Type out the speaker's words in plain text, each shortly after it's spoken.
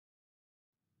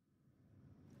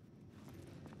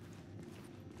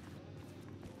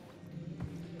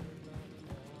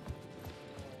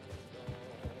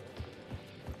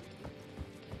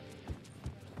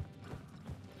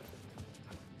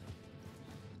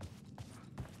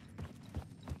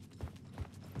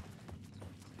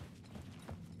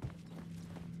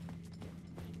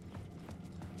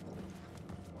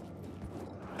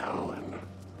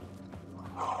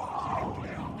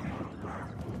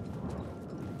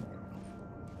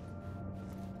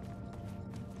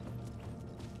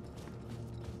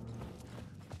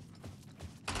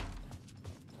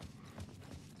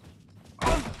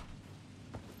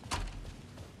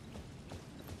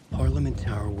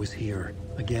tower was here,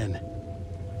 again.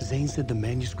 Zane said the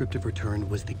manuscript of Return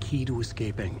was the key to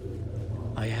escaping.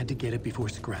 I had to get it before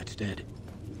Scratch did.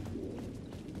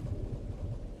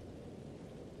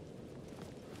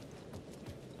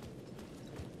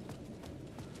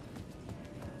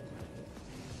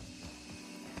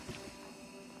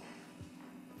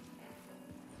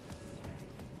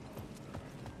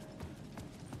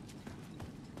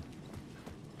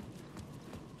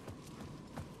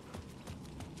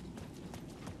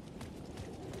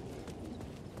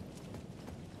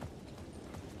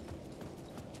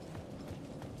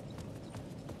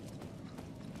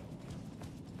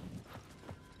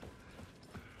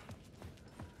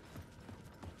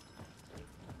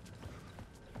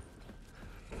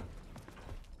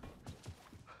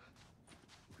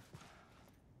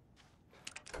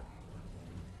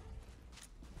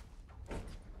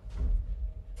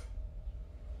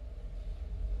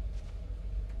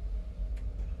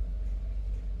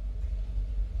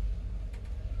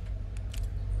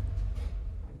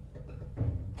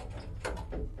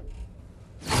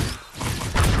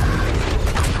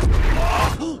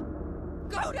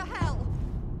 Go to hell!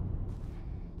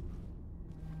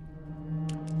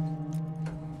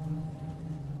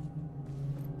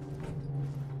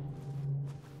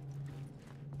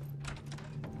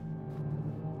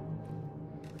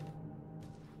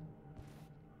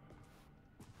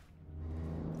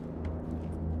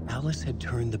 Alice had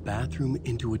turned the bathroom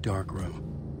into a dark room.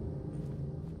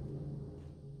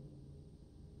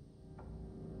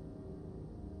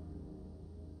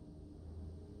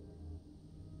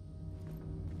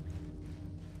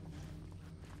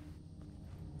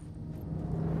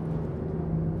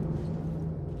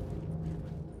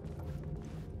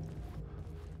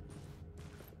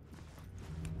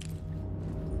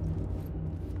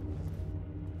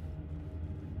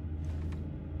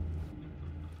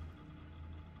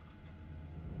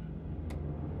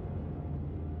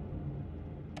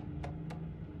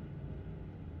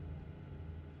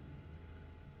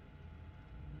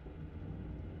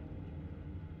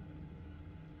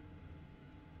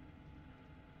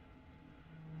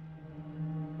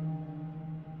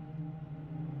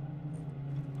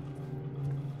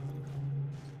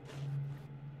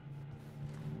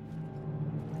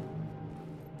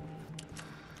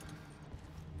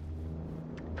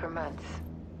 For months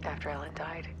after Ellen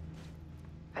died,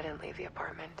 I didn't leave the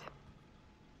apartment.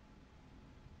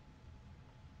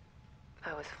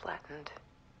 I was flattened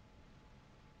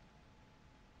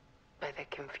by the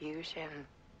confusion,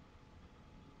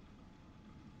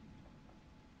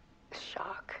 the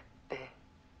shock, the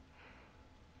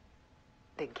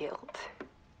guilt,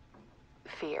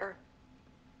 fear.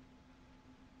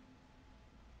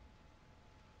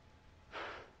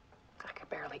 I could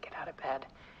barely get out of bed.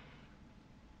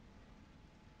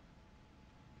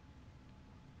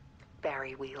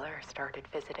 Barry Wheeler started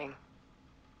visiting.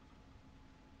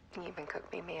 He even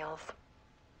cooked me meals.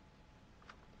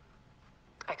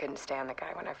 I couldn't stand the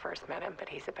guy when I first met him, but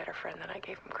he's a better friend than I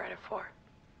gave him credit for.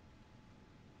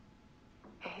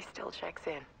 And he still checks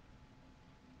in,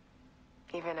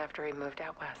 even after he moved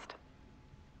out west.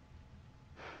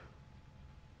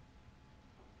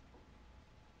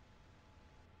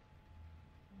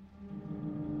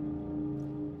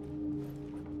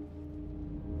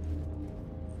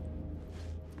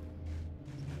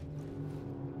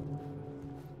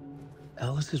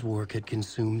 Alice's work had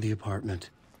consumed the apartment.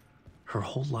 Her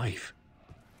whole life.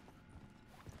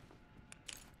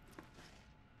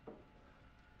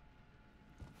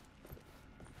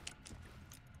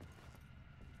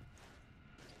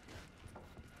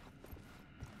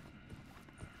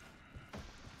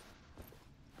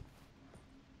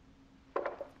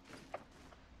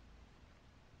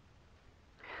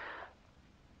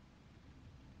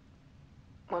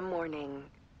 One morning,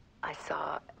 I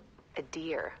saw a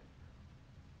deer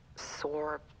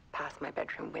soar past my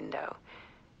bedroom window.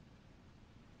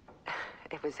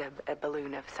 It was a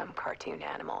balloon of some cartoon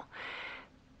animal.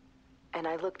 And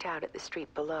I looked out at the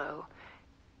street below,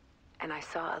 and I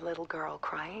saw a little girl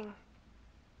crying.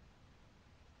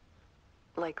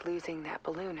 Like losing that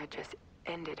balloon had just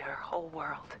ended her whole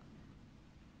world.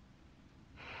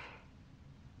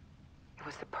 It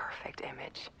was the perfect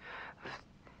image of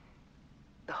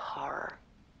the horror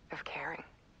of caring.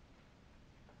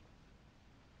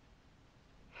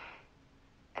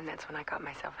 And that's when I got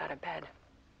myself out of bed.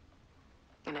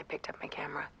 And I picked up my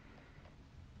camera.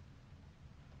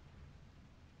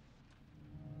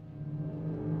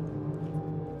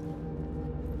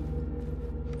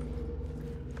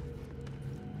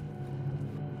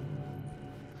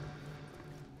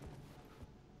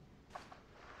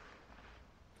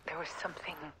 There was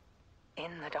something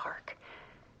in the dark.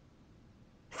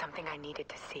 something I needed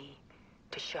to see,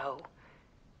 to show.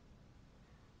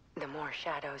 The more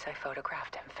shadows I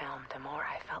photographed and filmed, the more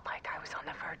I felt like I was on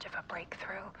the verge of a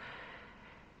breakthrough.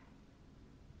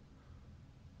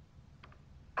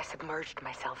 I submerged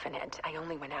myself in it. I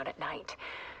only went out at night.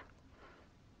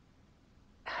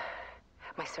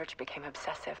 My search became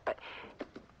obsessive, but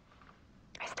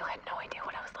I still had no idea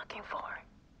what I was looking for.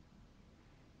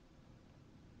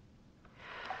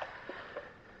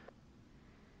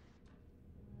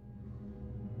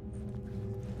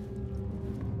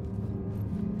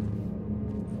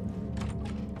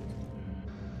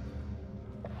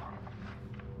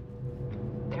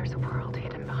 There's a world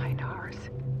hidden behind ours.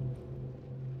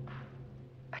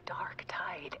 A dark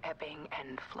tide ebbing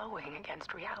and flowing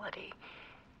against reality.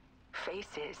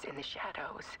 Faces in the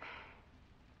shadows.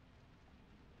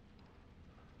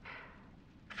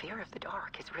 Fear of the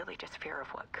dark is really just fear of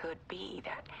what could be,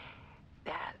 that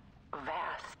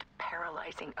vast,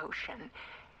 paralyzing ocean.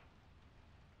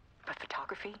 But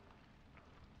photography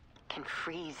can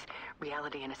freeze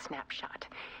reality in a snapshot,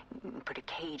 put a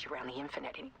cage around the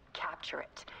infinite and capture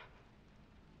it.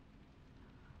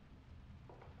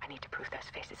 I need to prove those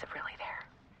faces are really there.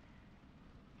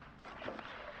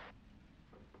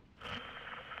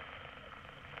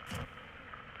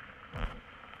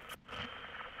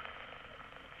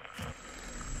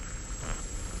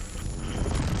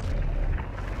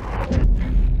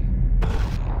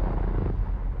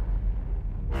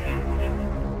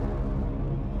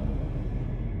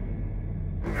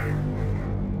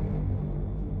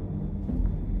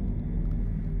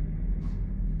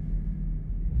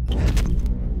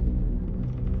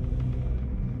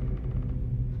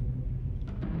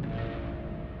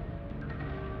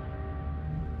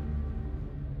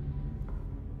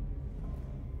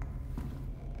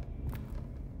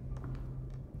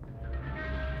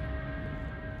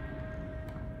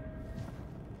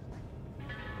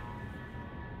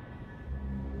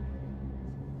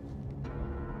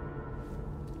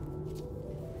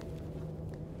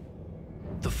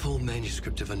 The full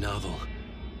manuscript of a novel.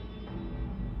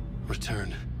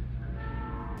 Return.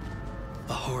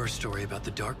 A horror story about the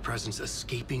dark presence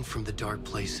escaping from the dark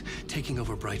place, taking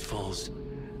over Bright Falls.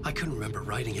 I couldn't remember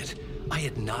writing it. I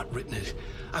had not written it.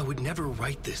 I would never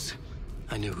write this.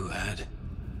 I knew who had.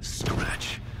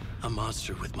 Scratch. A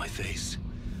monster with my face.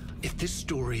 If this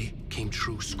story came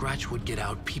true, Scratch would get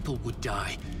out, people would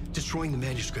die. Destroying the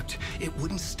manuscript, it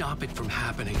wouldn't stop it from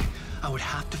happening. I would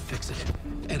have to fix it,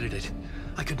 edit it.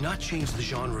 I could not change the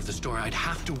genre of the story. I'd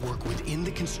have to work within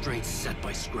the constraints set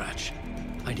by Scratch.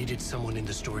 I needed someone in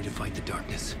the story to fight the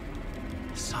darkness.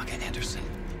 Saga Anderson.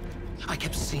 I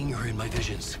kept seeing her in my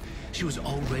visions. She was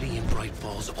already in Bright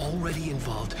Falls, already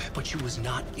involved, but she was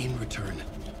not in Return.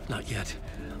 Not yet.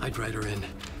 I'd write her in.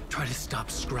 Try to stop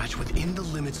Scratch within the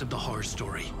limits of the horror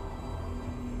story.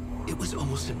 It was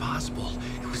almost impossible.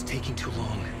 It was taking too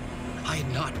long. I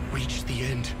had not reached the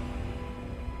end.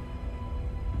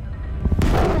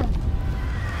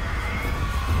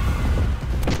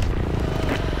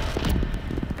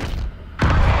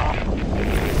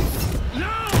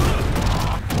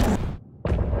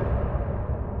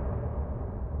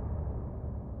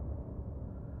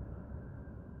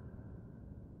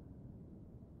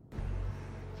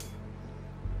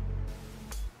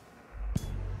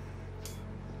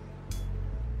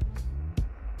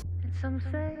 Some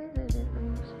say that it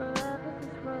moves forever,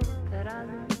 this road that I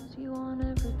lose you on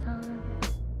every time.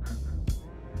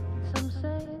 Some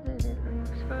say that it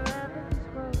moves forever, this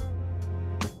road.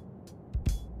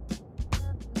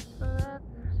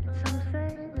 Some say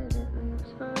that it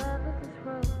moves forever, this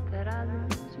road that I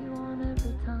lose you on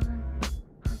every time.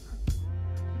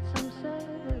 Some say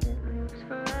that it moves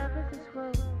forever, this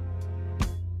road.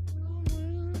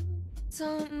 It's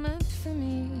all meant for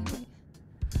me.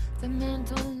 The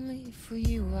meant only for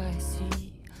you, I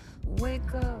see.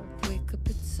 Wake up,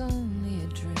 it's only a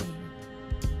dream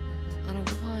on a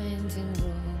winding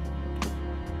road.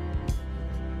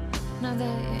 Now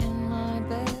they're in my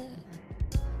bed,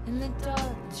 in the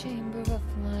dark chamber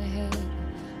of my head.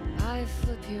 I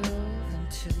flip you over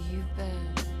until you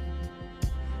bend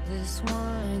this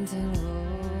winding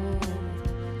road.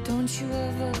 Don't you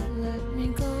ever let me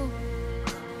go.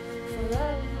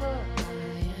 Forever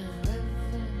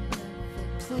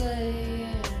play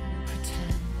and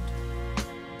pretend.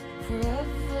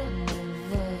 Forever,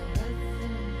 never,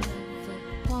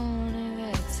 wanting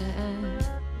it to end.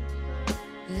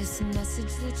 This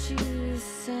message that you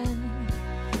send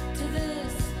to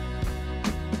this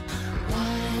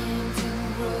winding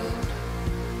road.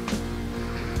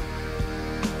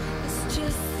 It's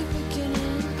just the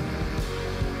beginning,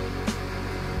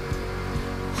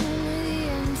 only the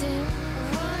ending.